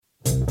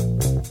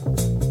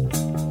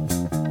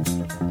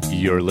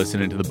You're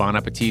listening to the Bon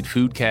Appetit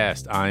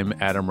Foodcast. I'm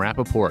Adam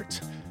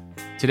Rappaport.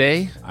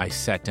 Today, I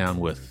sat down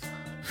with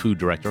food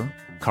director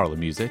Carla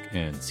Music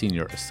and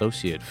senior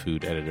associate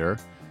food editor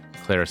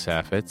Claire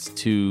Saffitz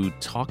to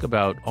talk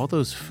about all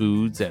those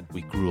foods that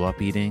we grew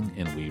up eating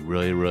and we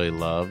really, really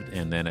loved.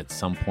 And then at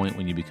some point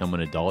when you become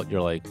an adult, you're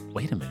like,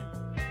 wait a minute,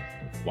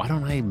 why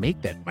don't I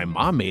make that? My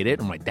mom made it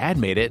or my dad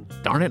made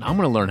it. Darn it, I'm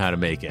going to learn how to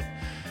make it.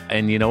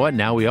 And you know what?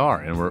 Now we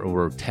are. And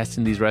we're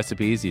testing these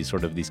recipes, these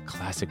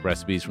classic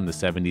recipes from the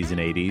 70s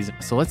and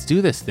 80s. So let's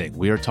do this thing.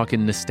 We are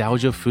talking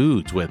nostalgia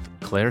foods with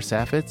Claire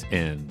Saffitz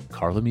and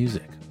Carla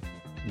Music.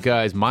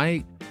 Guys,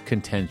 my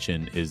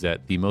contention is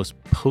that the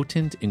most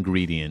potent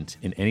ingredient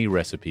in any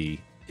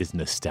recipe is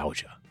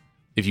nostalgia.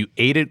 If you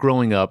ate it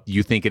growing up,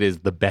 you think it is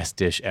the best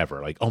dish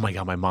ever. Like, oh my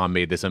God, my mom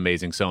made this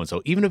amazing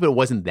so-and-so. Even if it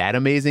wasn't that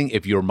amazing,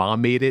 if your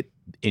mom made it,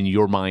 in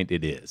your mind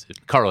it is.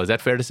 Carla, is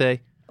that fair to say?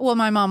 Well,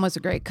 my mom was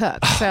a great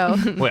cook, so...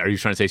 Wait, are you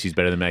trying to say she's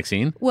better than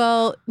Maxine?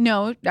 Well,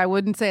 no, I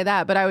wouldn't say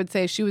that, but I would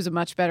say she was a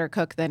much better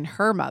cook than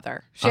her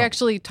mother. She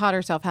actually taught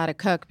herself how to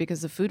cook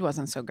because the food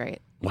wasn't so great.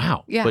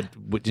 Wow. Yeah.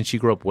 But didn't she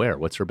grow up where?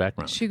 What's her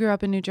background? She grew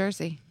up in New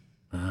Jersey.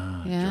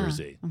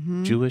 Jersey.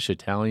 Mm-hmm. Jewish,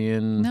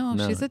 Italian? No,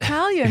 she's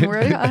Italian.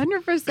 We're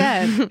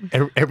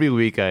 100%. Every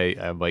week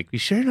I'm like, you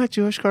sure you're not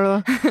Jewish,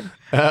 Carla?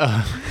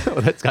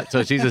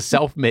 So she's a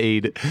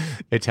self-made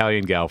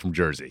Italian gal from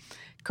Jersey.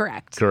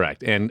 Correct.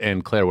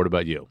 And Claire, what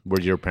about you? Where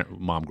did your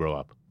mom grow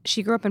up?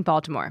 She grew up in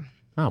Baltimore.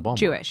 Oh,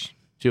 Baltimore.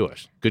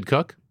 Jewish. Good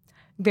cook?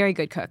 Very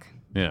good cook.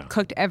 Yeah.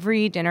 Cooked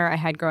every dinner I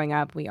had growing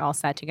up. We all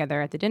sat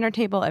together at the dinner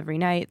table every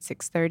night,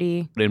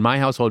 6:30. In my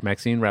household,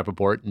 Maxine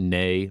Rappaport,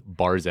 née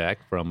Barzak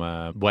from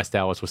West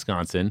Dallas,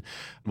 Wisconsin,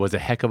 was a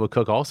heck of a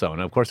cook also.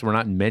 And of course, we're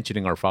not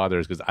mentioning our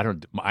fathers because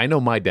I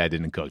know my dad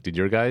didn't cook. Did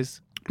your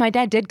guys? My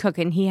dad did cook,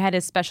 and he had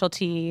his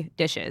specialty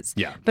dishes.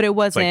 Yeah, but it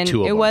wasn't.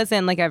 Like it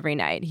wasn't like every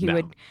night.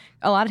 No.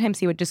 A lot of times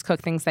he would just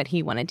cook things that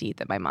he wanted to eat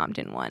that my mom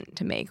didn't want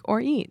to make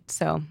or eat.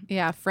 So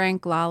yeah,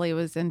 Frank Lally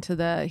was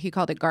into he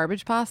called it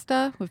garbage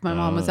pasta. If my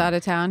mom was out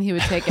of town, he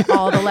would take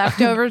all the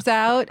leftovers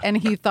out, and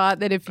he thought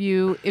that if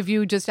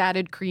you just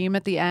added cream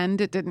at the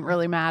end, it didn't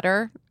really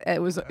matter.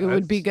 It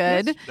would be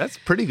good. That's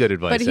pretty good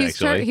advice. But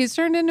he's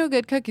turned into a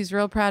good cook. He's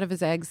real proud of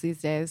his eggs these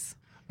days.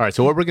 All right,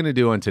 so what we're going to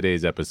do on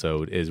today's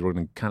episode is we're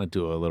going to kind of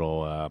do a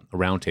little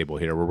roundtable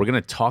here where we're going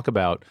to talk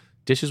about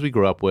dishes we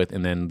grew up with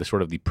and then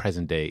the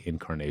present day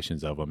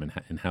incarnations of them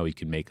and how we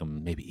can make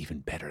them maybe even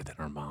better than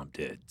our mom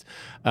did.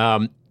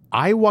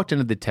 I walked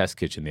into the test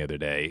kitchen the other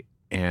day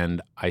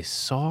and I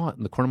saw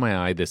in the corner of my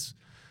eye this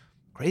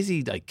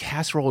crazy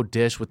casserole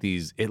dish with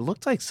these, it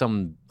looked like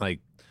some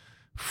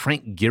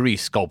Frank Gehry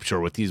sculpture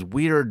with these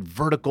weird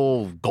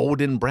vertical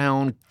golden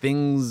brown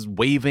things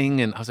waving.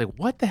 And I was like,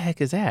 what the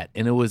heck is that?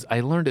 And I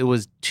learned it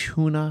was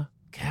tuna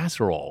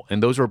casserole.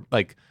 And those were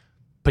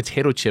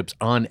potato chips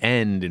on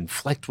end and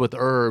flecked with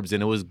herbs.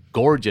 And it was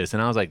gorgeous.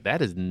 And I was like, that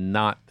is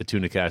not the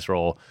tuna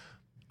casserole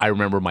I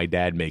remember my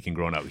dad making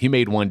growing up. He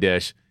made one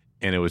dish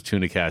and it was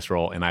tuna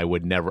casserole, and I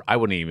wouldn't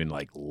even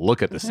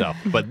look at the stuff.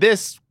 But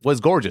this was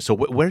gorgeous. So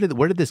where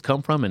did this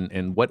come from,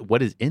 and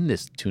what is in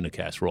this tuna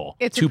casserole?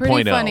 It's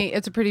 2.0.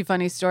 It's a pretty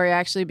funny story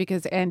actually,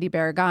 because Andy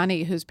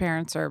Baragani, whose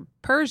parents are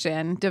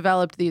Persian,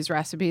 developed these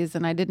recipes,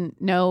 and I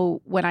didn't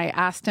know when I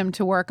asked him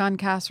to work on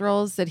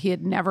casseroles that he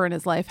had never in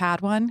his life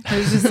had one. It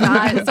was just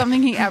not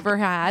something he ever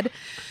had.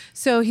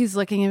 So he's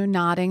looking and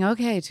nodding,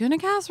 okay, tuna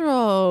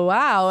casserole,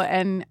 wow.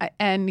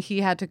 And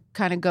he had to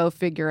kind of go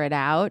figure it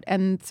out.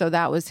 And so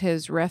that was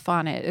his riff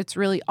on it. It's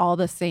really all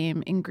the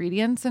same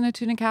ingredients in a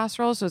tuna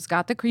casserole. So it's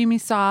got the creamy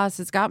sauce,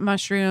 it's got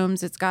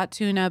mushrooms, it's got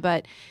tuna,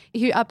 but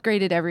he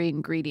upgraded every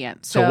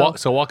ingredient. So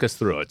walk us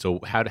through it. So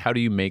how do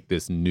you make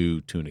this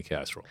new tuna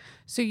casserole?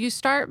 So you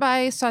start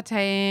by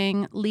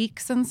sauteing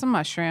leeks and some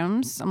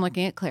mushrooms. I'm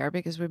looking at Claire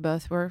because we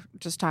both were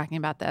just talking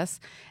about this.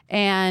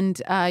 And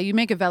you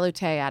make a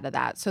velouté out of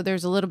that. So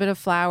there's a little bit of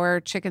flour,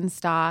 chicken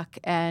stock,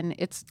 and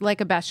it's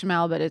like a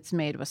bechamel, but it's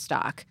made with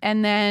stock.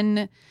 And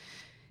then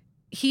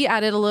he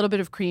added a little bit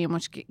of cream,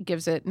 which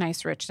gives it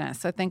nice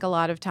richness. I think a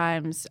lot of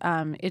times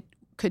it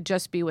could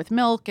just be with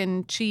milk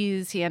and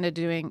cheese. He ended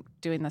up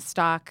doing the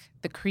stock,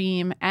 the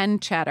cream,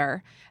 and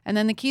cheddar. And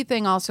then the key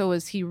thing also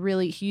was he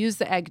used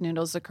the egg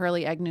noodles, the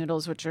curly egg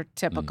noodles, which are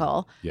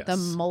typical. Yes. The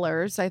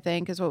Mullers, I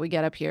think, is what we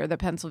get up here, the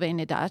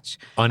Pennsylvania Dutch.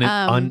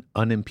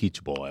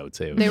 Unimpeachable, I would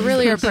say. They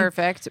really are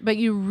perfect, but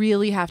you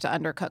really have to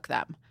undercook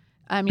them.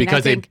 I mean,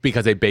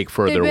 because they bake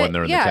further when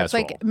they're in the casserole. Yeah, it's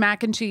like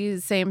mac and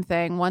cheese, same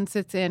thing. Once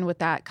it's in with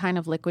that kind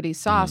of liquidy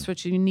sauce,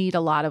 which you need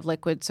a lot of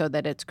liquid so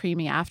that it's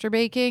creamy after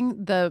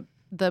baking, the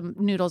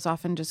noodles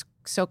often just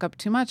soak up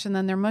too much and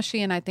then they're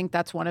mushy. And I think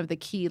that's one of the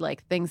key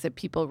things that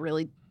people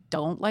really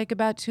don't like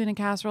about tuna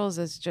casseroles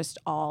is just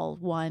all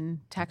one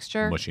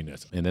texture.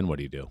 Mushiness. And then what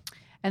do you do?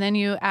 And then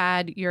you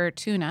add your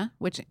tuna,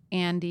 which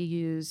Andy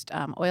used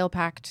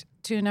oil-packed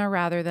tuna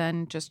rather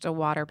than just a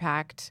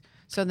water-packed.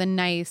 So the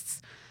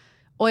nice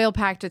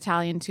oil-packed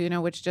Italian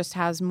tuna, which just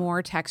has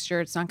more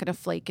texture. It's not going to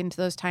flake into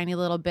those tiny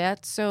little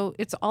bits. So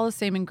it's all the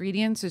same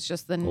ingredients. It's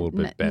just a little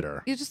bit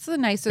better. It's just the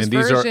nicest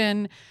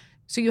version.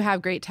 So you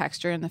have great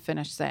texture in the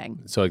finished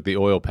thing. So like the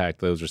oil pack,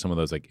 those are some of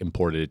those like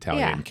imported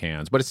Italian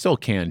cans, but it's still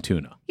canned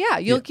tuna. Yeah,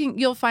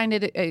 you'll find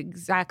it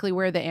exactly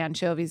where the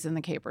anchovies and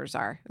the capers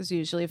are. Is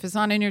usually if it's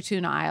not in your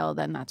tuna aisle,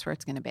 then that's where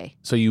it's going to be.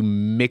 So you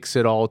mix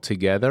it all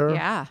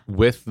together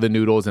with the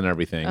noodles and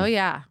everything. Oh,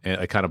 yeah. And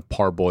a kind of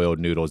parboiled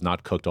noodles,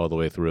 not cooked all the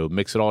way through.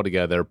 Mix it all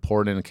together,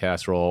 pour it in a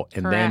casserole.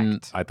 And then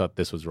I thought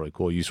this was really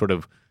cool. You sort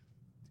of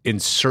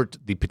insert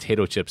the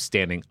potato chips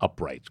standing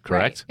upright,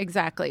 correct? Right,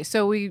 exactly.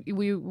 So we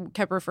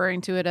kept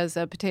referring to it as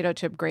a potato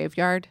chip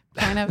graveyard,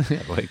 kind of.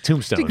 Like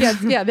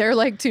tombstones. They're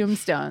like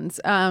tombstones.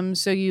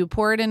 So you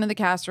pour it into the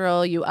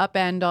casserole, you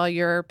upend all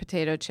your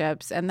potato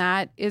chips, and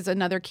that is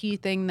another key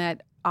thing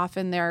that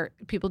often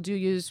people do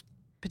use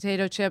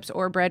potato chips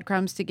or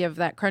breadcrumbs to give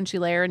that crunchy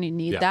layer, and you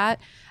need that.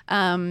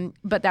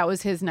 But that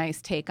was his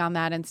nice take on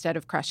that. Instead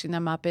of crushing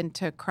them up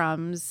into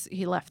crumbs,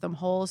 he left them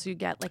whole, so you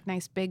get like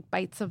nice big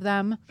bites of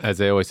them. As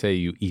they always say,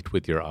 you eat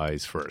with your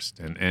eyes first.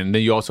 And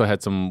then you also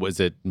had some, was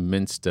it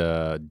minced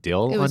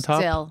dill on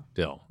top?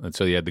 Dill. And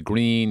so you had the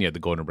green, you had the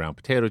golden brown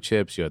potato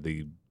chips, you had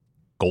the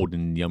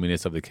golden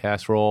yumminess of the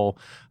casserole.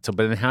 So,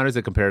 but then how does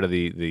it compare to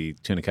the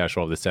tuna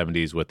casserole of the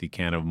 70s with the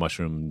can of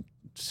mushroom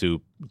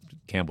soup,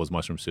 Campbell's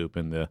mushroom soup,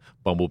 and the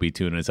bumblebee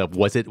tuna and stuff?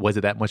 Was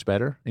it that much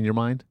better in your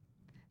mind?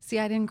 See,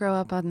 I didn't grow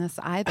up on this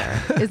either.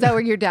 Is that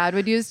what your dad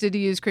would use? Did he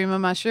use cream of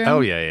mushroom?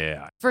 Oh,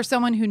 yeah. For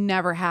someone who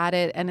never had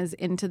it and is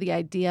into the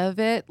idea of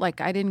it,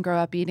 like I didn't grow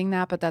up eating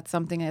that, but that's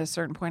something at a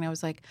certain point I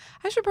was like,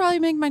 I should probably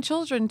make my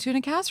children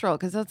tuna casserole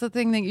because that's the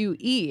thing that you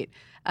eat.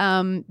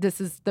 This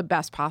is the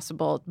best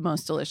possible,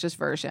 most delicious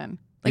version.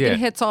 Like it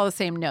hits all the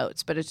same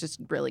notes, but it's just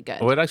really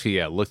good. Well, it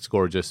actually, looks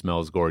gorgeous,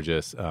 smells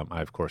gorgeous.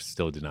 I, of course,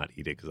 still did not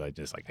eat it because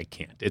I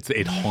can't.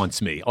 It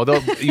haunts me.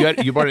 Although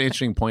you brought an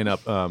interesting point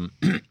up,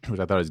 which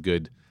I thought was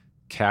good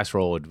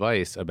casserole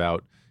advice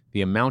about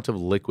the amount of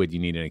liquid you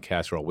need in a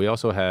casserole. We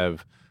also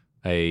have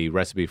a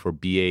recipe for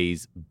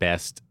BA's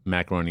best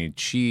macaroni and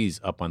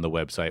cheese up on the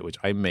website, which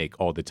I make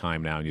all the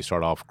time now. And you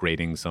start off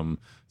grating some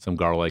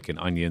garlic and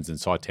onions and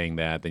sauteing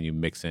that. Then you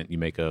mix it. You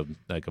make a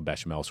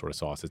bechamel sort of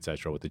sauce,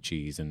 etc., with the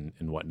cheese and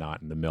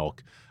whatnot and the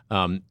milk.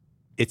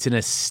 It's an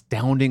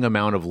astounding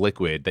amount of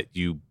liquid that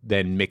you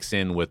then mix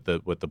in with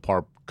the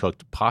par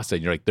cooked pasta.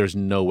 And you're like, there's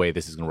no way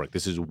this is going to work.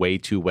 This is way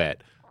too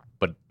wet.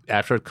 But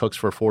after it cooks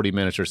for 40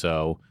 minutes or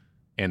so,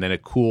 and then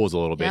it cools a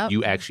little bit,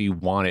 you actually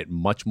want it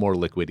much more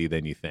liquidy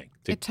than you think.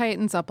 It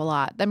tightens up a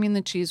lot. I mean,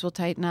 the cheese will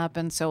tighten up,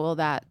 and so will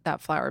that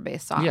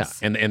flour-based sauce. Yeah,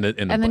 and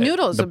the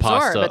noodles the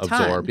absorb pasta a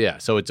ton. absorb. Yeah,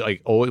 so it's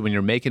like always, when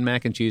you're making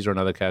mac and cheese or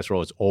another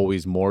casserole, it's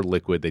always more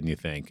liquid than you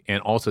think. And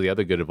also the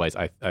other good advice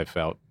I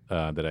felt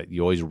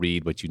you always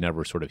read but you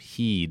never sort of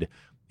heed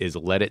is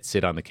let it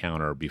sit on the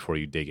counter before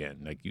you dig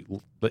in. Like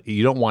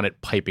you don't want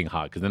it piping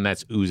hot because then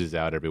that oozes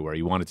out everywhere.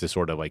 You want it to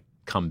sort of like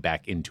come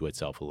back into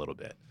itself a little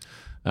bit.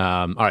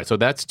 All right, so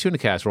that's tuna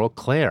casserole.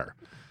 Claire,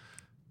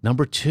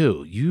 number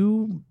 2,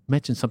 you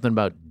mentioned something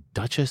about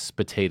Duchess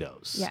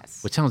potatoes.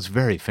 Yes. Which sounds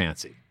very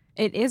fancy.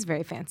 It is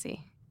very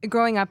fancy.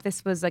 Growing up,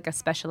 this was like a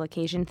special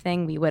occasion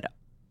thing. We would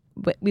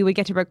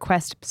get to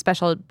request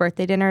special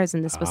birthday dinners,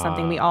 and this was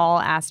something we all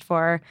asked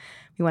for.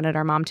 We wanted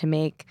our mom to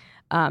make.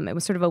 It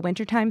was sort of a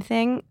wintertime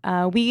thing.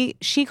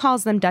 She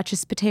calls them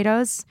Duchess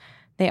potatoes.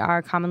 They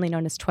are commonly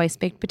known as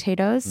twice-baked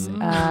potatoes.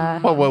 Wait.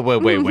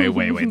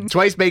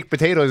 Twice-baked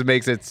potatoes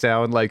makes it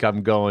sound like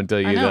I'm going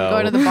to,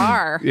 go to the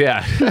bar.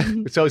 Yeah.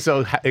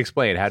 So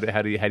explain. How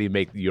do you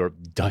make your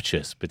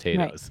Duchess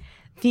potatoes?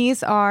 Right.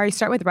 These are, you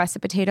start with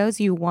russet potatoes.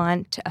 You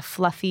want a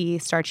fluffy,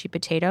 starchy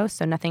potato,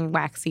 so nothing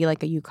waxy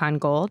like a Yukon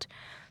Gold.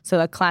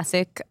 So a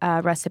classic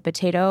russet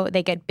potato.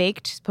 They get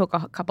baked, poke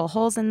a couple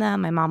holes in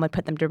them. My mom would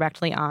put them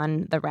directly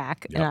on the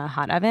rack in a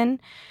hot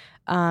oven.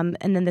 And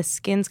then the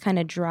skins kind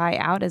of dry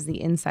out as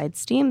the inside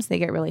steams. They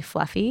get really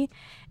fluffy.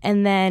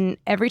 And then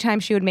every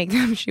time she would make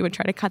them, she would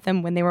try to cut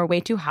them when they were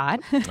way too hot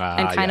and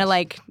kind of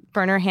like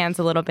burn her hands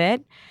a little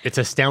bit. It's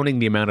astounding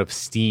the amount of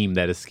steam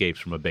that escapes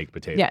from a baked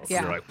potato. Yes.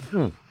 You're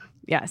like,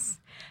 Yes.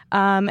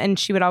 And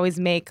she would always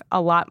make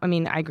a lot. I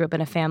mean, I grew up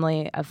in a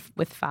family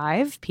with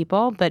 5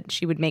 people, but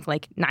she would make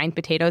like 9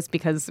 potatoes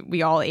because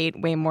we all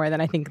ate way more than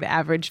I think the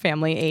average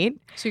family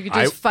ate. So you could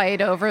just fight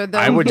over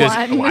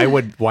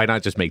the why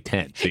not just make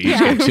 10? So you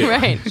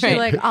right. She's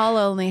like, I'll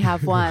only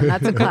have one.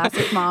 That's a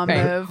classic mom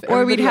move.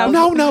 Or we'd have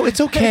no, it's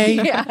okay.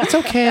 It's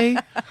okay.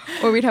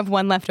 Or we'd have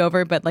one left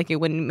over, but like it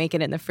wouldn't make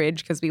it in the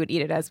fridge because we would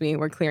eat it as we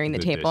were clearing the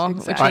table,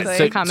 exactly. which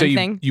is a common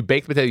thing. You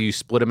bake potato, you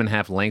split them in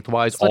half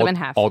lengthwise,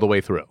 all the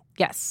way through.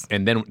 Yes.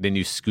 And then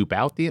you scoop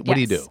out what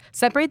do you do?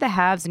 Separate the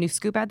halves and you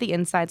scoop out the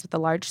insides with a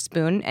large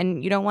spoon.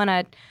 And you want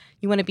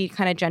to be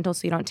kind of gentle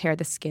so you don't tear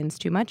the skins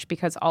too much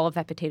because all of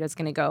that potato is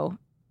going to go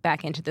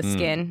back into the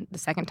skin the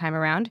second time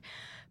around.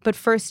 But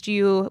first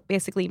you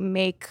basically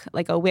make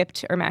like a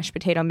whipped or mashed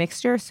potato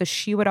mixture. So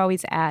she would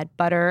always add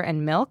butter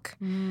and milk.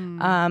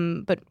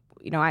 But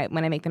when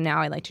I make them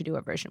now, I like to do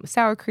a version with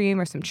sour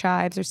cream or some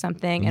chives or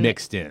something. And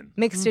mixed in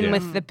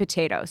with the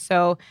potato.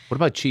 So what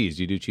about cheese?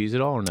 Do you do cheese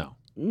at all or no?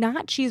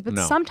 not cheese, but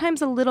No.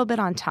 sometimes a little bit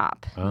on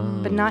top,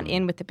 but not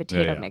in with the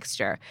potato Yeah.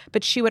 mixture.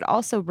 But she would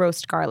also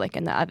roast garlic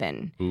in the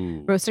oven.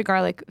 Ooh. Roasted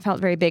garlic felt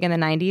very big in the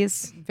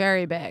 90s.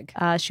 Very big.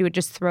 She would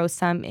just throw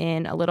some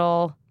in a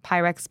little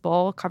Pyrex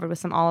bowl covered with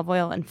some olive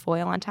oil and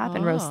foil on top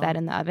and roast that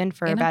in the oven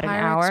for In about a an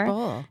Pyrex hour.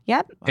 bowl.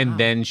 Yep. And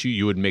then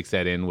you would mix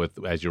that in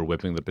with as you're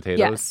whipping the potatoes?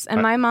 Yes,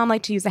 and my mom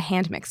liked to use a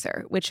hand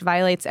mixer, which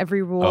violates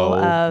every rule Oh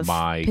of,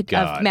 my of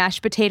God.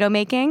 mashed potato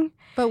making.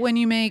 But when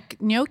you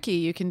make gnocchi,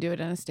 you can do it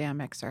in a stand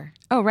mixer.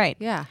 Oh, right.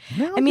 Yeah.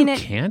 No, I mean, you it-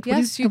 can't.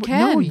 yes, you No,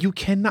 can. you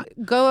cannot.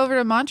 Go over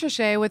to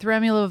Montrachet with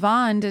Remy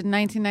Lavande in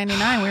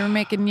 1999. We were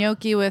making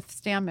gnocchi with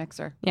stand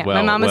mixer. Yeah,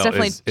 my mom was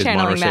definitely is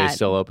channeling Montrachet that.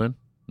 still open?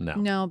 No.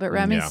 No, but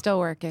Remy's Yeah. still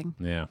working.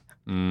 Yeah.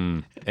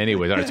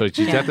 Anyways, all right. So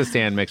she's got the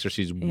stand mixer.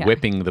 She's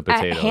whipping the A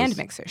potatoes. hand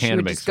mixer. She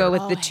Hand would just go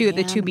with Oh, the two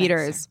hand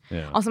beaters.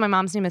 Yeah. Also, my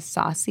mom's name is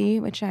Saucy,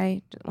 which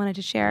I wanted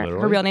to share.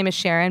 Literally? Her real name is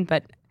Sharon,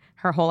 but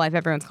her whole life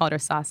everyone's called her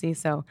Saucy.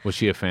 So Was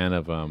she a fan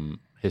of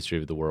History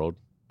of the World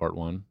Part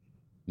 1?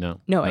 No.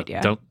 No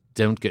idea.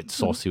 Don't get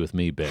saucy with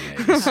me, Ben.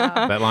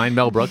 That line,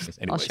 Mel Brooks.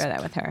 I'll Anyways, share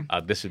that with her.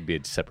 this would be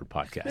a separate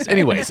podcast.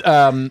 Anyways,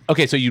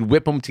 okay, so you'd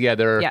whip them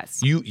together. Yes.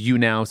 You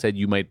now said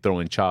you might throw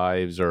in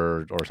chives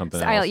or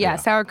something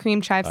else. Sour cream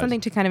chives, something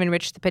to kind of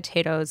enrich the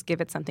potatoes, give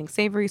it something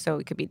savory. So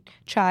it could be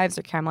chives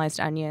or caramelized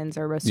onions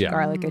or roasted Yeah.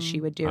 garlic, as she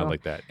would do. I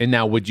like that. And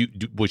now, would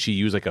she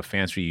use like a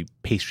fancy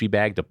pastry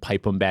bag to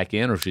pipe them back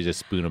in, or should she just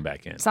spoon them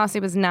back in? Saucy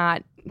was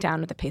not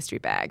down with a pastry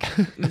bag.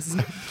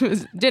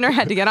 Dinner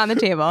had to get on the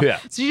table. Yeah.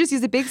 So you just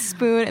use a big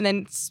spoon and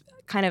then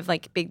kind of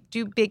like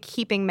do big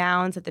heaping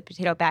mounds of the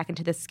potato back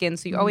into the skin.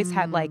 So you always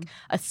had like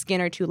a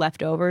skin or two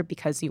left over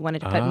because you wanted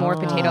to put more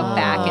potato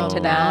back into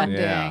Bonding.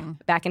 Yeah.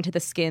 back into the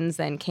skins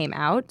than came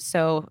out.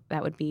 So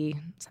that would be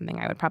something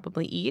I would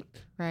probably eat.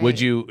 Right.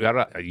 Would you? I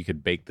don't know, you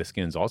could bake the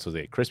skins also;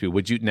 they get crispy.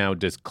 Would you now?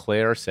 Does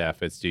Claire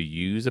Saffitz do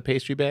you use a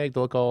pastry bag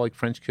to look all like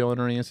French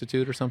Culinary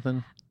Institute or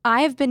something?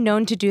 I have been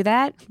known to do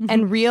that.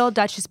 And real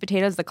Duchess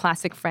potatoes, the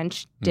classic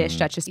French dish,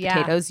 Duchess Yeah.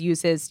 potatoes, you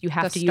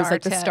have The to use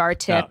like the star star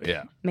tip, Oh,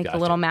 yeah. make Gotcha.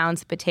 the little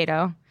mounds of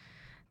potato.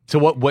 So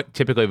what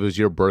typically, if it was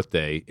your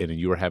birthday and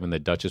you were having the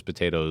Duchess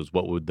potatoes,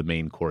 what would the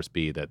main course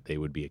be that they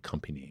would be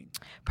accompanying?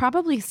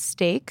 Probably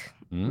steak.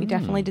 We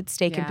definitely did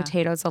steak and Yeah. potatoes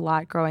potatoes a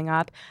lot growing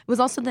up. It was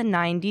also the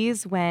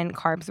 90s when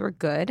carbs were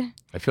good.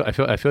 I feel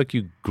like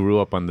you grew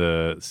up on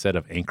the set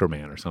of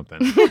Anchorman or something.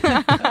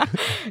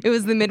 It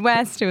was the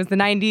Midwest. It was the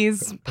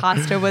 90s.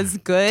 Pasta was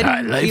good.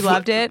 We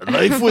loved it.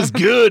 Life was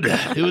good.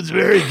 It was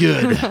very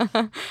good.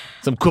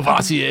 Some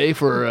Courvoisier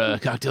for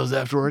cocktails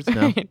afterwards.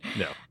 No,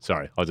 no.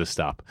 Sorry, I'll just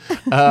stop.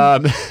 All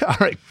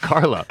right,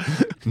 Carla.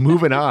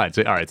 Moving on.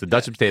 So, all right, so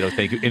Dutch potatoes.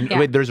 Thank you. And Yeah.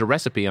 wait, there's a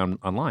recipe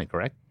online,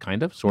 correct?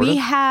 Kind of, sort We of.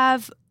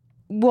 have,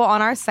 well,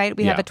 on our site,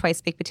 we have Yeah. the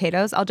twice baked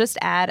potatoes. I'll just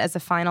add as a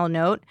final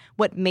note,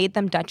 what made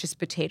them Duchess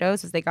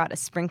potatoes is they got a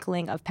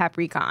sprinkling of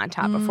paprika on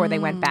top before they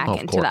went back Oh,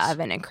 of into the course.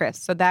 oven and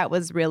crisp. So that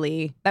was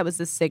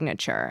the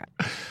signature.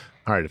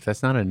 All right, if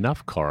that's not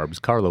enough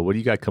carbs, Carla, what do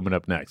you got coming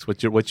up next?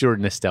 What's your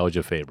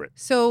nostalgia favorite?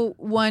 So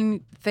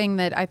one thing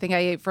that I think I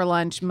ate for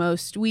lunch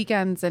most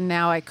weekends, and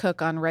now I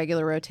cook on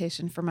regular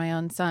rotation for my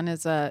own son,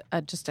 is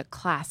just a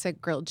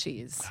classic grilled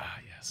cheese. Ah,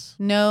 yes.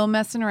 No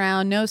messing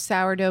around, no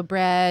sourdough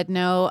bread,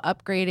 no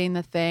upgrading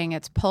the thing.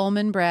 It's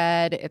Pullman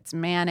bread, it's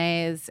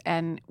mayonnaise,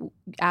 and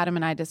Adam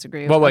and I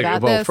disagree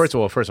about this. First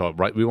of all,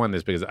 right? We want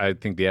this because I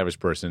think the average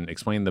person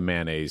explain the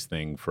mayonnaise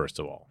thing first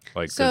of all.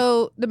 Like, 'cause-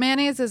 So the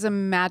mayonnaise is a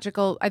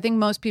magical. I think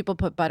most people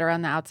put butter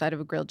on the outside of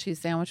a grilled cheese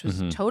sandwich, which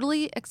is a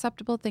totally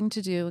acceptable thing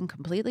to do and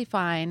completely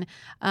fine.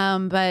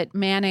 But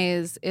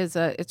mayonnaise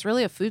it's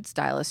really a food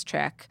stylist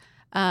trick.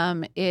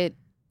 It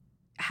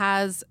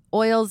has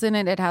oils in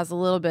it. It has a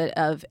little bit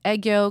of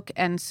egg yolk,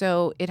 and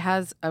so it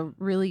has a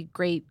really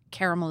great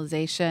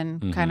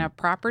caramelization kind of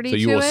property so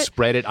you to will it.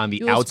 spread it on the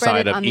You will spread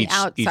outside it of on the each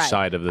outside.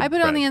 side of the I put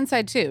it on the bread.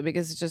 inside too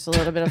because it's just a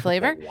little bit of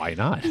flavor. Why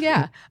not?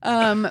 Yeah.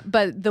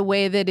 But the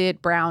way that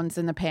it browns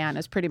in the pan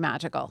is pretty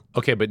magical.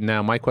 Okay, but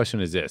now my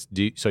question is this: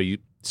 so you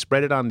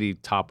spread it on the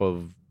top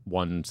of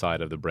one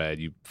side of the bread,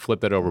 you flip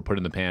that over, put it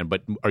in the pan,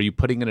 but are you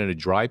putting it in a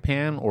dry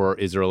pan, or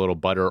is there a little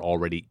butter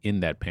already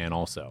in that pan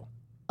also?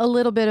 A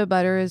little bit of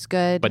butter is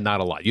good. But not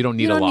a lot. You don't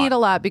need you don't a lot. need a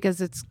lot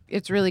because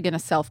it's really going to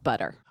self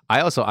butter.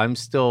 I'm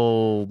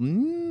still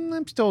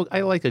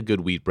I like a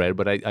good wheat bread,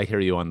 but I hear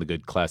you on the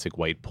good classic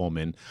white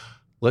Pullman.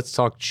 Let's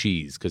talk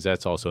cheese because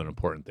that's also an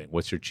important thing.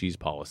 What's your cheese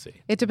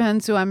policy? It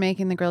depends who I'm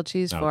making the grilled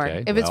cheese for.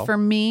 Okay, If it's well. for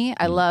me,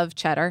 I love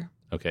cheddar.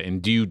 Okay,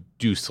 and do you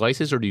do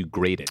slices or do you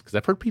grate it? Because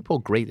I've heard people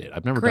grate it.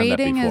 I've never done that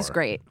Grating before. is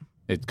great.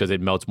 Because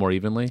it melts more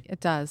evenly? It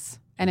does.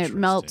 And it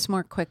melts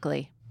more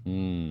quickly.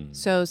 Mm.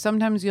 So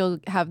sometimes you'll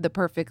have the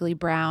perfectly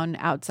brown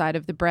outside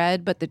of the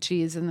bread, but the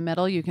cheese in the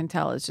middle, you can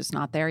tell is just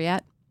not there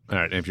yet. All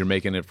right, and if you're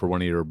making it for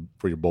your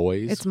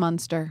boys? It's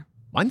Munster.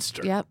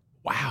 Munster? Yep.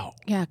 Wow.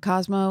 Yeah,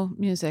 Cosmo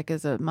Music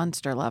is a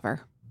Munster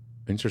lover.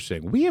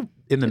 Interesting. We have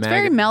It's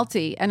very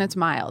melty and it's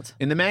mild.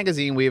 in the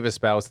magazine, we have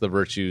espoused the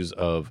virtues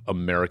of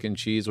American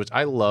cheese, which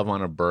I love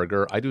on a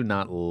burger. I do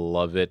not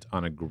love it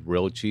on a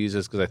grilled cheese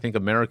because I think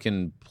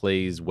American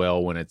plays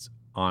well when it's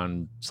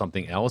on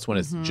something else. When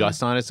it's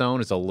just on its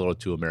own, it's a little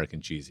too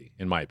American cheesy,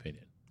 in my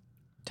opinion.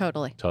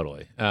 Totally.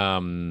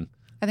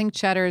 I think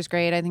cheddar is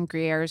great. I think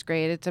Gruyere is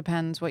great. It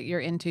depends what you're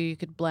into. You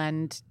could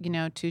blend,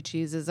 two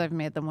cheeses. I've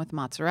made them with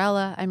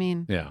mozzarella. I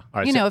mean, yeah.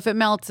 All right, if it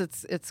melts,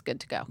 it's good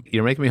to go.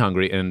 You're making me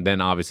hungry. And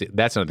then obviously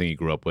that's another thing you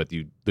grew up with,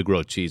 the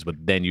grilled cheese, but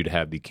then you'd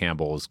have the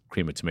Campbell's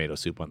cream of tomato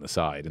soup on the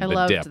side. And I the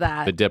loved dip.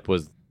 that. The dip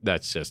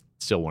that's just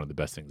still one of the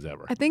best things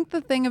ever. I think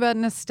the thing about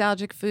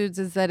nostalgic foods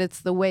is that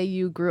it's the way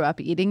you grew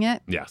up eating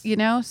it. Yes.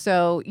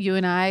 So you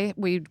and I,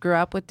 we grew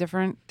up with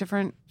different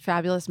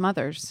fabulous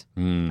mothers.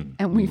 And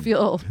we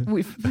feel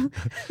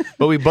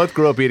But we both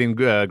grew up eating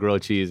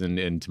grilled cheese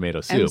and tomato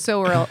soup. And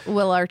so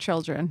will our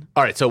children.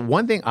 All right. So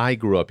one thing I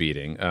grew up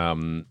eating,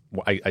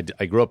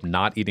 I grew up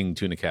not eating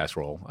tuna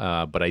casserole,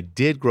 but I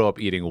did grow up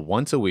eating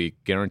once a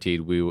week, guaranteed.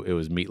 It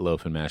was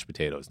meatloaf and mashed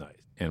potatoes night.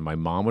 And my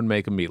mom would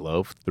make a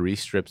meatloaf, 3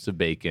 strips of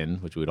bacon,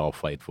 which we'd all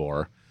fight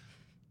for,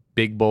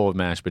 big bowl of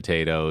mashed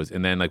potatoes,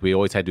 and then we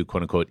always had to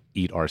quote unquote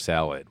eat our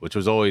salad, which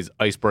was always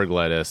iceberg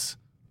lettuce,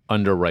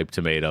 underripe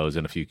tomatoes,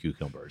 and a few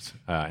cucumbers,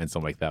 and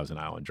some Thousand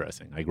Island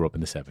dressing. I grew up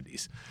in the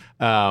 70s.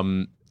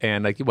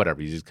 And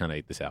whatever, you just kind of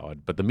ate the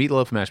salad. But the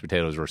meatloaf and mashed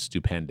potatoes were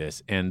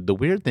stupendous. And the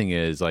weird thing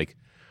is,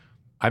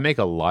 I make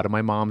a lot of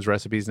my mom's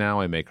recipes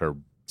now. I make her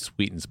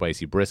sweet and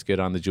spicy brisket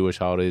on the Jewish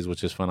holidays,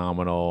 which is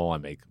phenomenal. I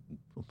make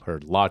her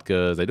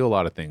latkes. I do a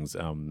lot of things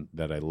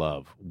that I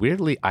love.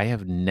 Weirdly, I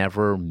have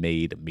never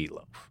made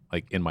meatloaf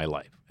in my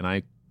life, and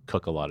I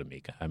cook a lot of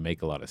meat. I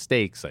make a lot of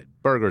steaks,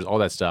 burgers, all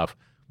that stuff,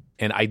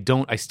 and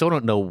I still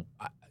don't know.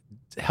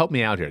 Help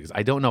me out here, because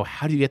I don't know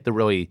how do you get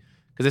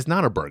because it's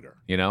not a burger,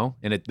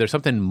 and there's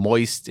something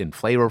moist and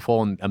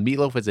flavorful, and a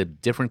meatloaf is a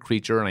different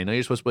creature, and I know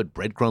you're supposed to put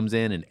breadcrumbs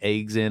in and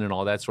eggs in and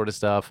all that sort of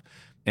stuff,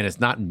 and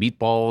it's not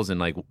meatballs, and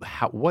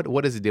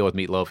what is the deal with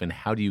meatloaf, and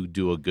how do you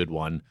do a good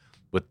one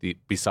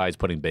besides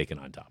putting bacon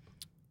on top?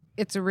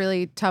 It's a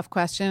really tough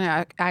question.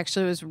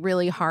 Actually, it was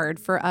really hard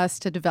for us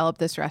to develop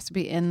this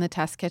recipe in the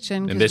test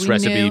kitchen. And this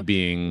recipe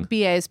being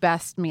BA's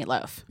best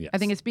meatloaf. Yes. I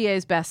think it's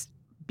BA's best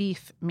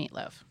beef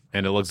meatloaf.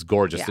 And it looks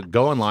gorgeous. Yeah.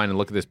 Go online and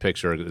look at this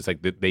picture. It's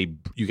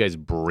you guys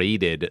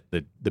braided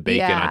the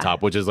bacon on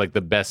top, which is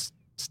the best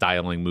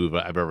styling move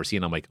I've ever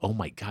seen. I'm oh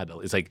my God.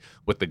 It's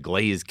with the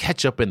glazed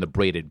ketchup and the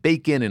braided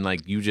bacon,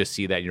 and you just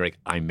see that and you're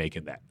I'm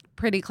making that.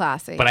 Pretty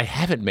classy. But I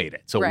haven't made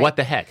it. So Right. What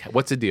the heck?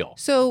 What's the deal?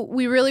 So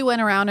we really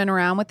went around and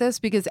around with this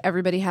because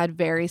everybody had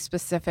very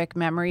specific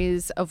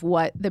memories of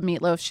what the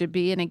meatloaf should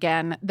be. And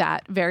again,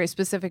 that very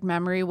specific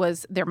memory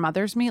was their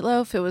mother's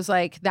meatloaf. It was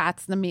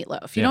that's the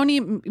meatloaf. You don't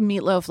eat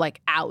meatloaf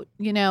out,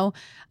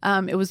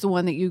 It was the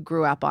one that you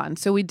grew up on.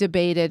 So we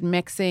debated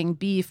mixing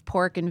beef,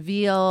 pork, and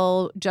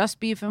veal, just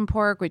beef and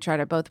pork. We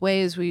tried it both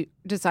ways. We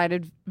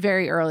decided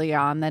very early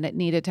on that it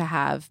needed to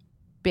have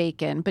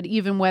bacon, but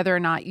even whether or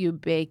not you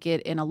bake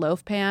it in a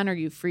loaf pan or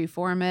you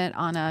freeform it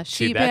on a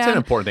sheet pan. That's an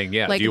important thing.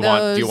 Yeah. Do you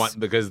want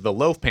because the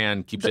loaf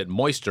pan keeps it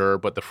moister,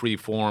 but the free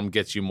form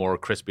gets you more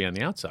crispy on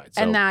the outside.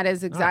 So, and that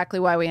is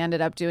exactly why we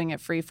ended up doing it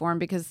freeform,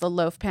 because the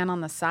loaf pan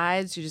on the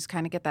sides, you just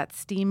kind of get that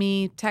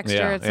steamy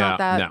texture. It's not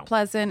that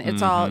pleasant.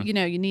 It's all, you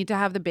need to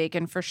have the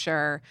bacon for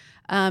sure.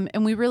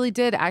 And we really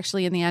did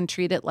actually in the end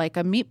treat it like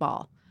a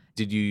meatball.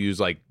 Did you use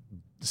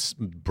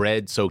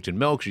bread soaked in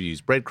milk? Or you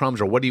use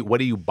breadcrumbs, or what do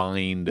you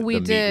bind the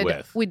meat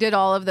with? We did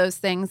all of those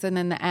things, and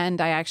in the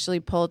end, I actually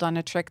pulled on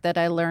a trick that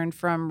I learned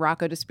from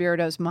Rocco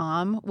DiSpirito's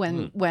mom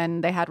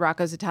when they had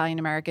Rocco's Italian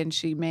American.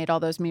 She made all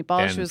those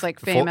meatballs. And she was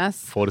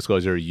famous. Full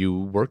disclosure, you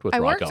worked with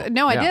Rocco.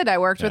 I did. I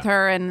worked with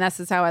her, and this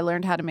is how I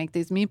learned how to make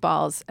these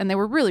meatballs, and they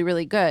were really,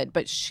 really good.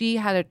 But she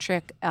had a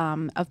trick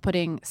of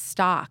putting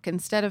stock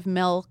instead of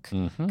milk,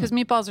 because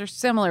meatballs are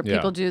similar.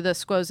 People do the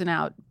squozen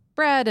out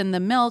bread and the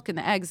milk and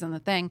the eggs and the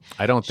thing.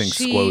 I don't think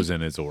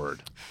squozen is a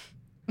word.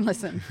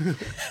 Listen.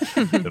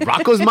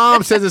 Rocco's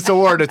mom says it's a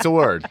word. It's a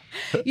word.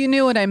 You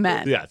knew what I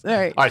meant. Yes. All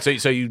right. All right. So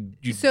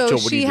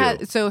what do you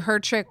do? So her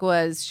trick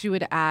was she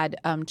would add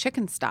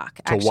chicken stock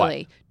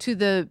actually to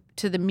the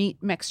meat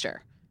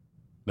mixture.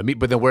 The meat,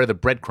 but then where are the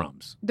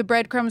breadcrumbs? The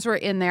breadcrumbs were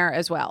in there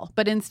as well,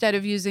 but instead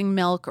of using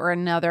milk or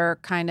another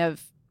kind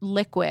of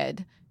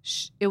liquid,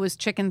 it was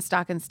chicken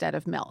stock instead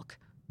of milk.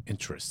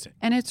 Interesting.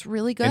 And it's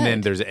really good. And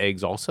then there's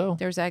eggs also?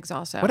 There's eggs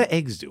also. What do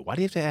eggs do? Why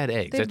do you have to add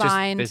eggs? They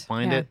bind. They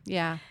bind it?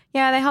 Yeah.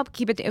 Yeah, they help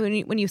keep it.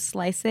 When you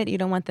slice it, you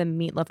don't want the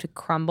meatloaf to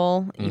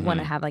crumble. You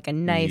want to have a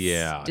nice,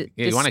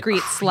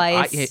 discreet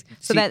slice,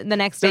 so that the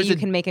next day you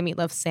can make a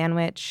meatloaf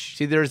sandwich.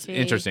 See, there's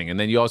interesting, and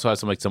then you also have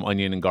some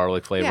onion and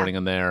garlic flavoring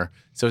in there.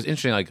 So it's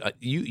interesting.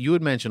 You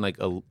had mentioned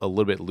a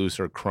little bit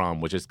looser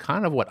crumb, which is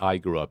kind of what I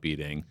grew up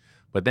eating.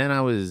 But then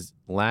I was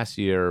last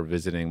year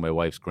visiting my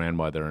wife's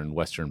grandmother in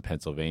Western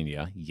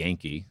Pennsylvania,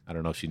 Yankee. I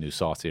don't know if she knew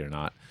saucy or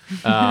not.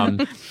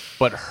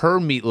 But her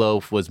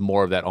meatloaf was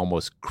more of that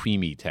almost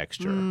creamy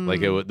texture.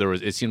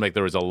 It seemed like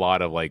there was a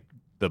lot of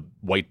the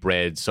white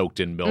bread soaked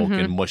in milk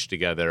and mushed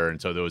together,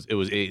 and so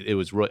it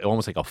was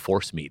almost like a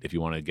force meat if you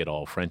want to get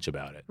all French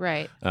about it.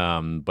 Right.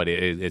 But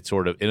it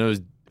sort of, and it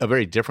was a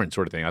very different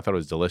sort of thing. I thought it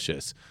was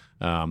delicious.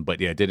 But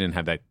yeah, it didn't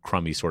have that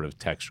crummy sort of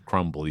texture,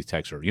 crumbly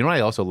texture. You know what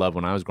I also love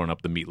when I was growing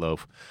up? The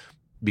meatloaf.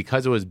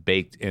 Because it was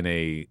baked in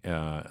a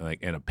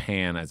like in a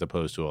pan as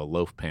opposed to a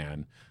loaf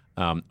pan,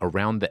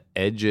 around the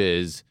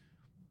edges,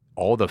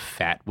 all the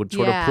fat would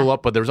sort of pull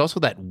up, but there's also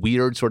that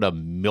weird sort of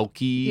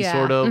milky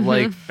sort of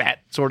like fat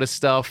sort of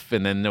stuff,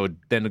 and then it would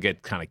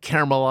get kind of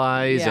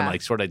caramelized and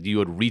like sort of you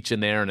would reach in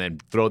there and then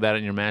throw that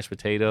in your mashed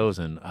potatoes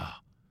and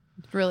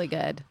really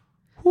good.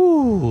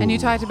 Whew. And you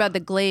talked about the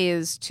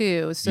glaze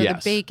too. So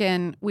Yes. the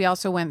bacon, we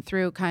also went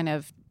through kind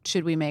of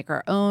should we make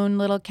our own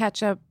little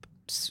ketchup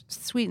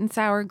sweet and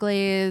sour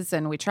glaze,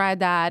 and we tried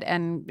that,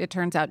 and it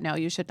turns out no,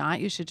 you should not.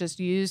 You should just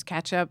use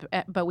ketchup,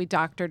 but we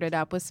doctored it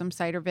up with some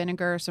cider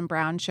vinegar, some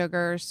brown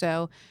sugar.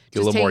 So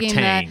Get a just little more taking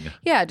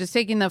tang. just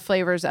taking the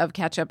flavors of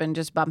ketchup and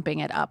just bumping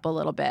it up a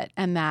little bit,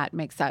 and that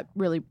makes that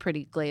really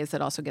pretty glaze.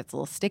 It also gets a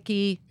little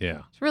sticky.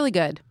 Yeah. It's really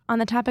good. On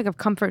the topic of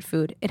comfort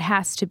food, it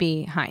has to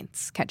be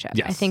Heinz ketchup.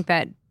 Yes. I think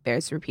that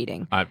bears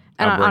repeating. On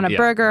a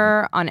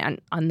burger, on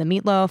the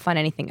meatloaf, on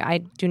anything. I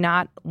do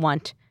not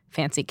want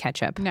fancy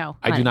ketchup. No.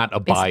 I do not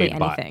abide basically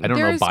by. anything. I don't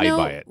abide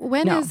by it.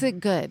 When No. is it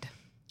good?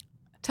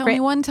 Tell Great- me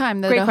one time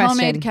that great the homemade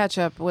question.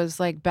 ketchup was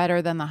like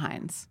better than the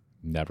Heinz.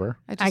 Never.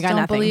 I I just got don't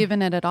nothing. believe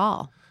in it at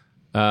all.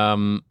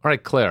 All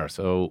right, Claire.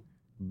 So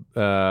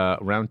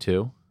round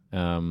two.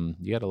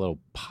 You got a little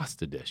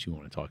pasta dish you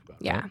want to talk about.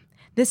 Yeah. Right?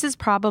 This is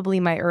probably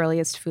my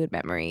earliest food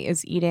memory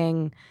is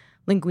eating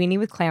linguine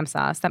with clam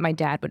sauce that my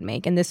dad would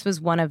make. And this was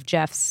one of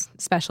Jeff's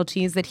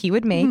specialties that he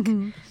would make.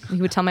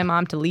 He would tell my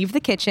mom to leave the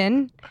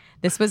kitchen.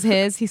 This was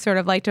his. He sort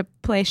of liked to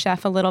play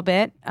chef a little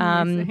bit.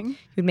 Amazing. He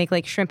would make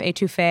like shrimp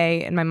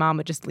étouffée, and my mom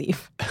would just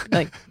leave.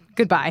 Like,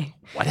 goodbye.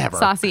 Whatever.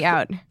 Saucy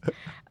out.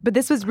 But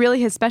this was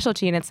really his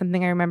specialty, and it's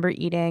something I remember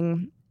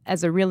eating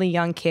as a really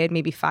young kid,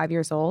 maybe 5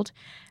 years old.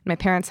 My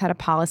parents had a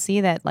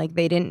policy that like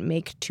they didn't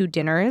make 2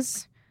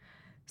 dinners.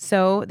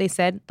 So they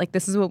said, like,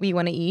 this is what we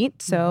want to eat,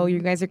 so you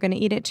guys are going to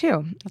eat it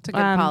too. That's a good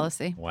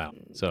policy. Wow.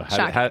 So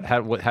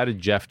Shocking. how did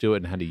Jeff do it,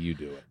 and how do you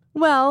do it?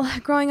 Well,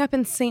 growing up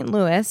in St.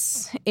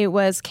 Louis, it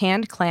was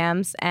canned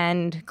clams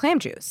and clam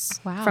juice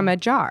Wow. from a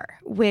jar,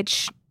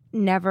 which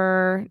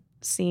never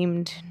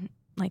seemed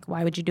like,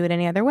 why would you do it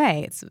any other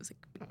way? It was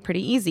like,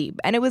 pretty easy.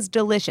 And it was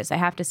delicious, I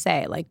have to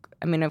say. Like,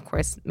 I mean, of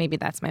course, maybe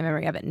that's my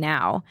memory of it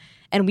now.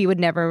 And we would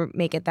never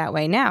make it that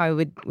way now. I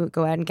would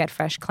go out and get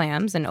fresh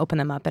clams and open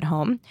them up at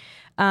home.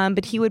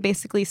 But he would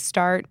basically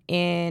start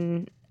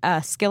in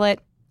a skillet,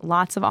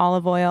 lots of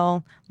olive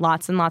oil,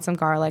 lots and lots of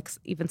garlic,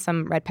 even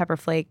some red pepper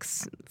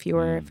flakes,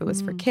 fewer if it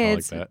was for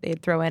kids. that.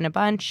 They'd throw in a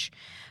bunch.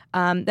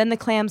 Then the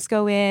clams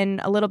go in,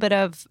 a little bit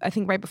of, I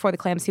think right before the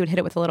clams, he would hit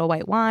it with a little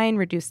white wine,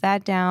 reduce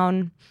that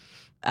down.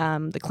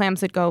 The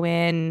clams would go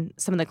in,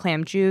 some of the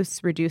clam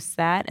juice, reduce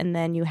that, and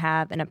then you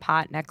have in a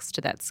pot next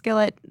to that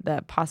skillet,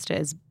 the pasta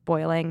is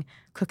boiling,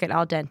 cook it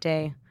al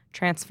dente,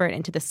 transfer it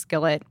into the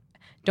skillet.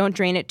 Don't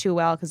drain it too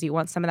well because you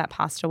want some of that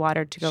pasta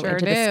water to go Sure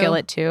into do. the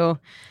skillet too.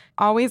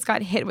 Always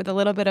got hit with a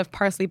little bit of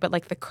parsley, but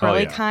like the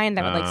curly kind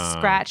that would like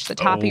scratch the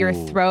top of your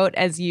throat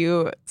as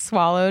you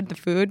swallowed the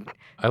food.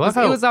 I love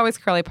It how was always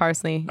curly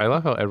parsley. I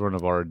love how everyone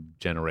of our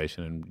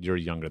generation, and you're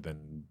younger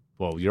than,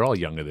 well, you're all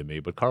younger than me,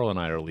 but Carl and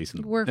I are at least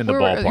in the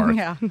ballpark.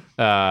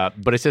 Yeah.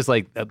 But it's just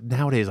like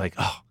nowadays, like,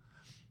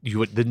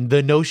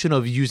 the notion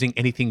of using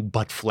anything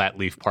but flat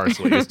leaf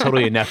parsley is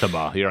totally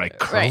anathema. You're like,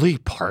 curly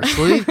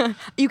parsley?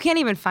 You can't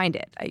even find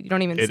it. You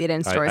don't even see it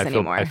in stores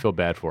anymore. I feel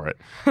bad for it.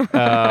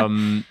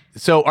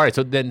 So, all right.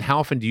 So then how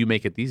often do you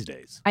make it these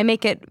days? I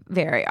make it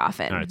very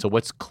often. All right. So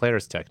what's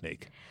Claire's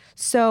technique?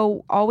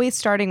 So always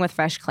starting with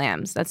fresh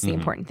clams. That's the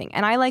important thing.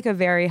 And I like a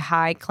very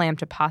high clam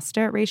to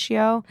pasta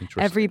ratio.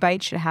 Interesting. Every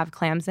bite should have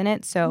clams in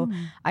it. So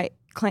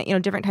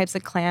different types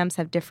of clams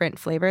have different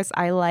flavors.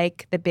 I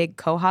like the big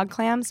quahog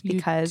clams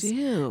because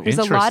do. there's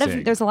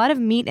Interesting. a lot of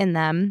meat in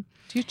them.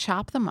 Do you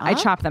chop them up? I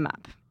chop them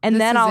up. And This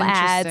then is I'll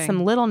add interesting.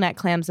 some little neck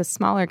clams, the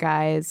smaller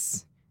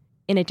guys,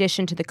 in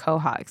addition to the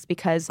quahogs,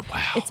 because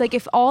it's like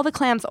if all the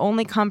clams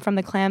only come from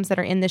the clams that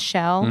are in the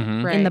shell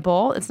in Right. the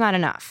bowl, it's not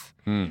enough.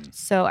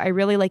 So I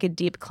really like a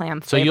deep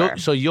clam So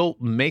flavor. you'll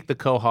make the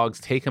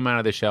quahogs, take them out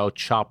of the shell,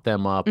 chop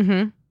them up,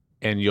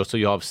 and you'll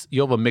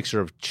have a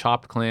mixture of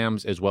chopped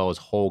clams as well as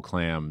whole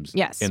clams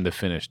Yes. in the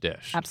finished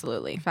dish.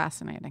 Absolutely.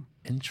 Fascinating.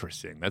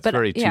 Interesting. That's But,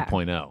 very yeah.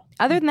 2.0.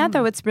 Other than that,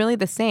 though, it's really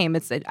the same.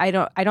 I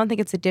don't think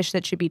it's a dish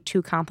that should be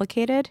too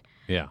complicated.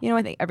 Yeah. You know,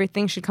 I think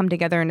everything should come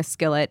together in a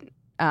skillet.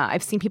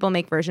 I've seen people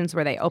make versions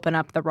where they open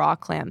up the raw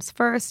clams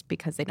first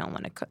because they don't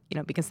want to cook,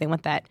 because they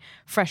want that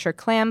fresher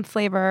clam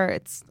flavor.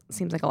 It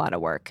seems like a lot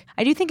of work.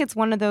 I do think it's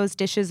one of those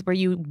dishes where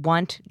you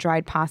want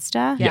dried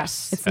pasta.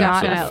 Yes. It's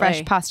not absolutely. a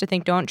fresh pasta thing.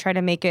 Don't try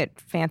to make it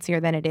fancier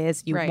than it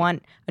is. You Right.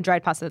 want a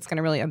dried pasta that's going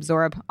to really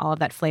absorb all of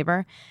that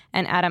flavor.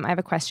 And Adam, I have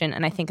a question,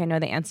 and I think I know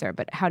the answer,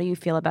 but how do you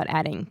feel about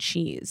adding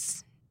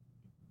cheese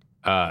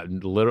I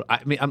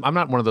mean, I'm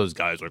not one of those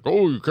guys like,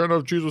 oh, you can't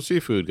have cheese with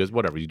seafood because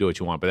whatever, you do what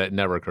you want. But that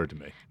never occurred to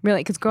me. Really,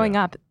 because growing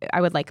up,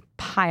 I would like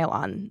pile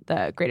on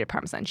the grated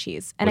Parmesan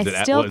cheese, and Was I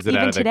it still was it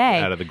even out of today.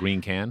 out of the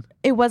green can?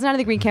 It wasn't out of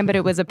the green can, but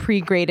it was a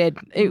pre-grated.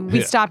 We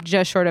Yeah. stopped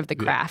just short of the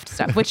Kraft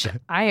stuff, which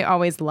I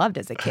always loved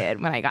as a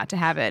kid when I got to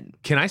have it.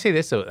 Can I say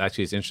this? So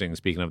actually, it's interesting.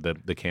 Speaking of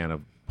the can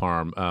of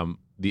parm,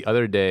 the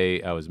other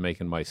day I was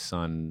making my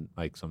son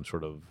like some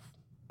sort of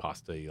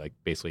pasta, like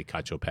basically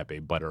cacio e pepe,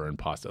 butter and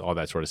pasta, all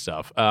that sort of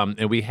stuff.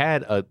 And we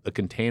had a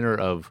container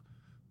of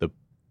the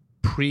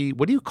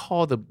what do you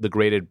call the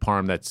grated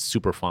parm that's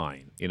super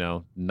fine? You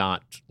know,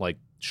 not like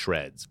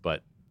shreds,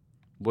 but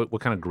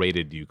what kind of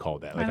grated do you call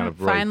that? Like kind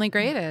of really, finely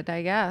grated,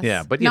 I guess.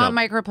 Yeah, but not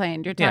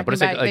microplaned. You're talking yeah, but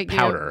it's about like that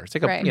powder. It's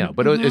like right. a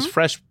but it's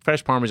fresh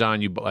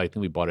Parmesan. I think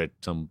we bought it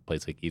some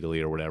place like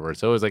Italy or whatever.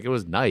 So it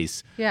was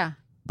nice. Yeah.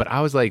 But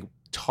I was like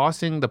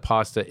tossing the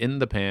pasta in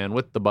the pan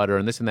with the butter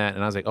and this and that,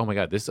 and I was like, oh my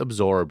god, this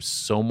absorbs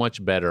so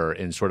much better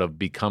and sort of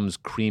becomes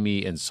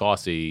creamy and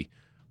saucy.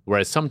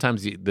 Whereas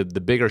sometimes the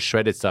bigger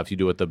shredded stuff you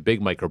do with the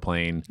big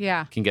microplane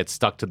can get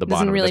stuck to the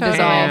Doesn't bottom really of the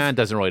dissolve. pan,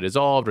 doesn't really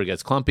dissolve or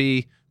gets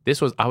clumpy.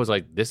 I was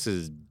like, this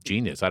is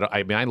genius.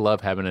 I mean, I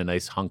love having a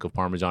nice hunk of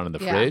Parmesan in the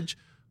fridge,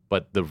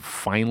 but the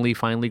finely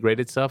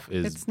grated stuff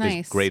It's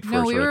nice. is great for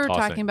No, we sort were of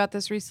tossing. talking about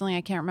this recently.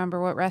 I can't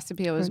remember what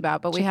recipe it was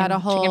about, but we Chicken- had a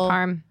whole chicken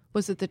parm.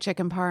 Was it the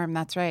chicken parm?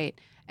 That's right.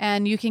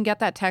 And you can get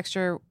that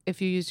texture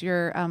if you use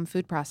your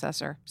food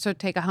processor. So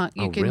take a hunk.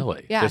 You can,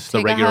 really? Yeah, Just the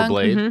take a regular hunk,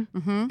 blade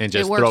mhm. and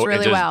just it works throw really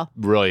and just well.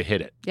 really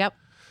hit it. Yep.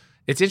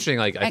 It's interesting.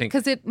 Like I think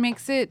Because it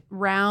makes it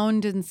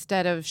round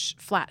instead of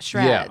flat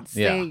shreds.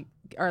 yeah. They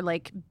are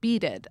like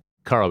beaded.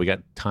 Carl, we got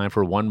time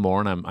for one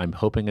more, and I'm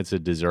hoping it's a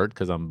dessert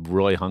because I'm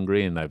really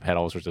hungry and I've had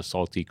all sorts of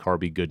salty,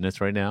 carby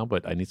goodness right now,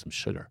 but I need some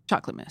sugar.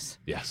 Chocolate mousse.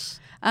 Yes.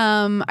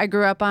 I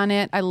grew up on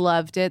it. I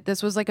loved it.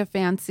 This was like a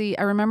fancy.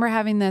 I remember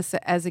having this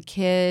as a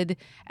kid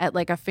at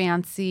like a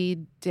fancy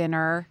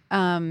dinner.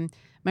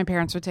 My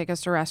parents would take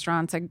us to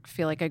restaurants. I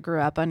feel like I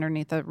grew up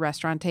underneath a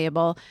restaurant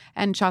table,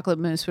 and chocolate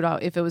mousse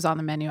if it was on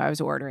the menu, I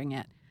was ordering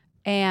it.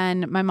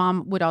 And my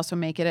mom would also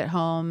make it at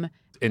home.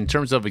 In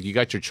terms of you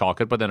got your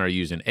chocolate, but then are you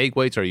using egg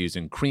whites? Are you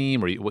using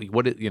cream? Or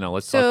what? Let's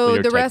talk So about your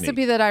the technique.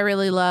 recipe that I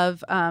really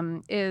love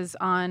is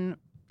on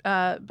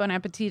Bon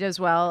Appetit as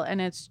well, and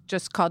it's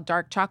just called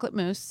dark chocolate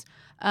mousse.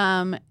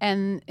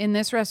 And in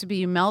this recipe,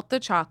 you melt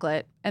the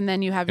chocolate, and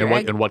then you have your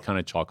egg. And what kind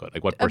of chocolate?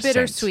 Like what A percent?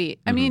 bittersweet.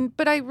 I mean,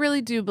 but I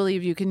really do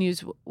believe you can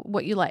use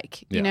what you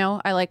like. You Yeah.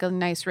 know, I like a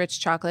nice rich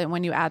chocolate. And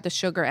when you add the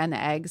sugar and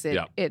the eggs,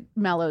 it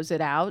mellows it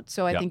out.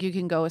 So I think you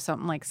can go with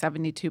something like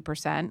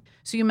 72%.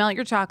 So you melt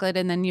your chocolate,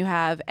 and then you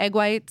have egg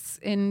whites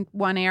in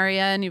one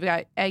area, and you've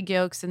got egg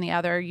yolks in the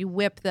other. You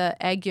whip the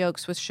egg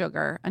yolks with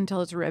sugar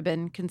until it's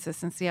ribbon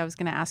consistency. I was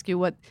going to ask you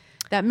what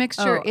that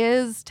mixture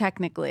is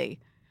technically.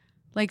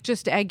 Like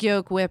just egg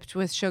yolk whipped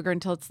with sugar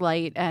until it's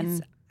light,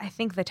 and I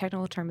think the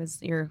technical term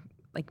is you're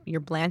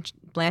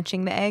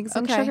blanching the eggs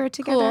and okay, sugar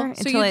together. Cool.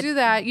 So you do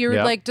that. You're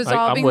Yep. like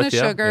dissolving the with you.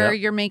 sugar.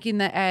 Yep. You're making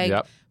the egg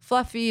Yep.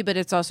 fluffy, but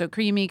it's also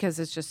creamy because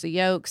it's just the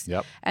yolks.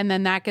 Yep. And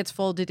then that gets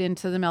folded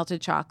into the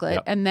melted chocolate.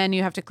 Yep. And then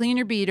you have to clean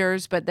your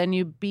beaters, but then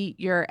you beat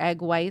your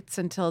egg whites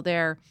until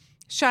they're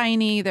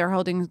shiny. They're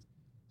holding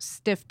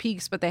stiff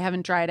peaks, but they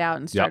haven't dried out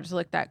and started to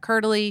look that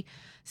curdly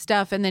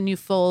stuff. And then you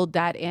fold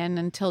that in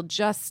until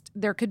just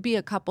there could be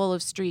a couple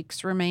of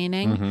streaks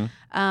remaining.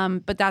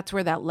 But that's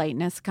where that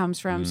lightness comes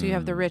from. So you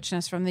have the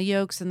richness from the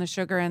yolks and the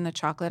sugar, and the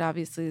chocolate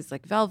obviously is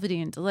like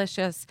velvety and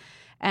delicious.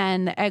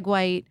 And the egg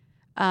white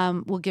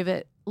will give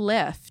it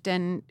lift.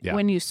 And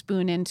when you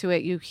spoon into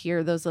it, you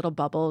hear those little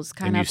bubbles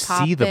kind of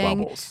popping. And you see the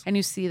bubbles. And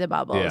you see the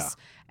bubbles. Yeah.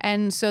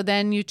 And so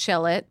then you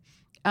chill it.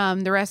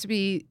 The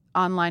recipe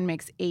online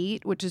makes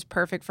 8, which is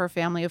perfect for a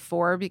family of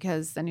 4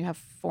 because then you have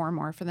 4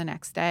 more for the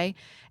next day.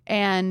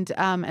 And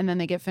then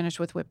they get finished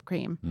with whipped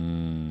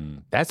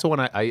cream. That's the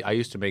one I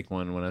used to make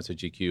one when I was at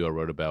GQ. I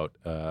wrote about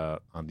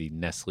on the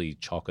Nestle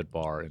chocolate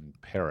bar in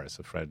Paris.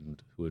 A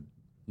friend who had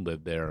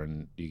lived there,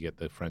 and you get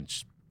the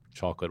French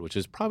chocolate, which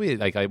is probably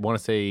like I want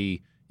to say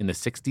in the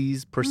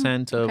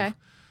 60% of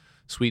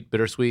sweet,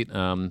 bittersweet.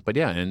 But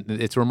yeah, and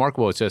it's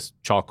remarkable. It's just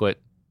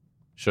chocolate,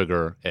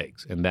 sugar,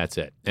 eggs, and that's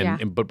it.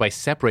 But by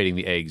separating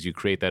the eggs, you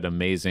create that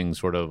amazing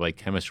sort of like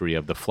chemistry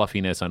of the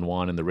fluffiness on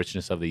one and the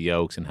richness of the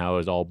yolks and how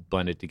it's all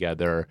blended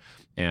together,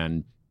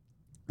 and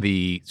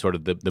the sort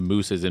of the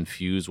mousse is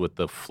infused with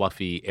the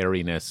fluffy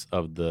airiness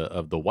of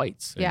the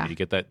whites. And you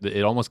get that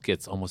it almost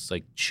gets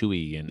like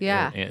chewy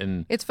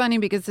and It's funny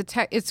because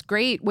it's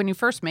great when you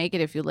first make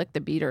it. If you lick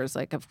the beaters,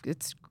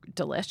 it's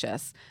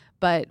delicious.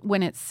 But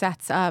when it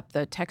sets up,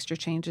 the texture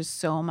changes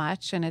so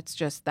much, and it's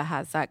just that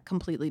has that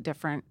completely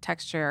different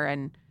texture,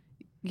 and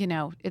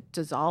it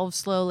dissolves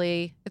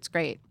slowly. It's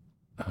great.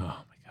 Oh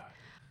my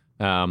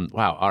god!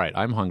 Wow. All right,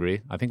 I'm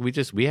hungry. I think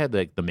we had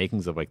like the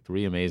makings of like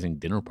 3 amazing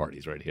dinner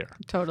parties right here.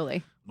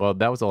 Totally. Well,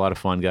 that was a lot of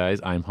fun, guys.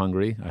 I'm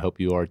hungry. I hope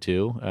you are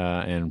too.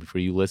 And for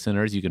you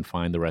listeners, you can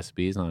find the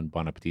recipes on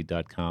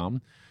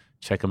bonappetit.com.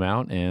 Check them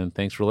out. And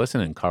thanks for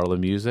listening. Carla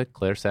Music,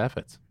 Claire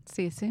Saffitz.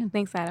 See you soon.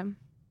 Thanks, Adam.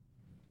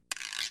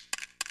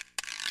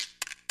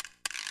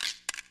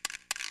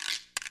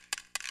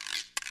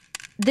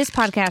 This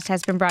podcast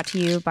has been brought to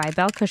you by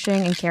Belle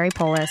Cushing and Carrie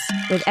Polis,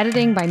 with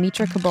editing by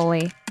Mitra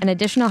Kaboli and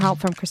additional help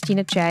from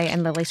Christina Che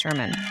and Lily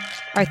Sherman.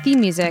 Our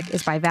theme music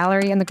is by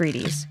Valerie and the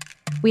Greedies.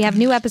 We have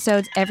new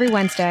episodes every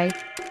Wednesday,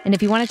 and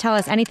if you want to tell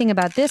us anything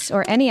about this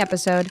or any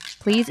episode,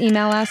 please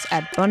email us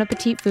at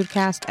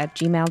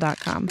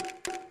bonappetitfoodcast@gmail.com.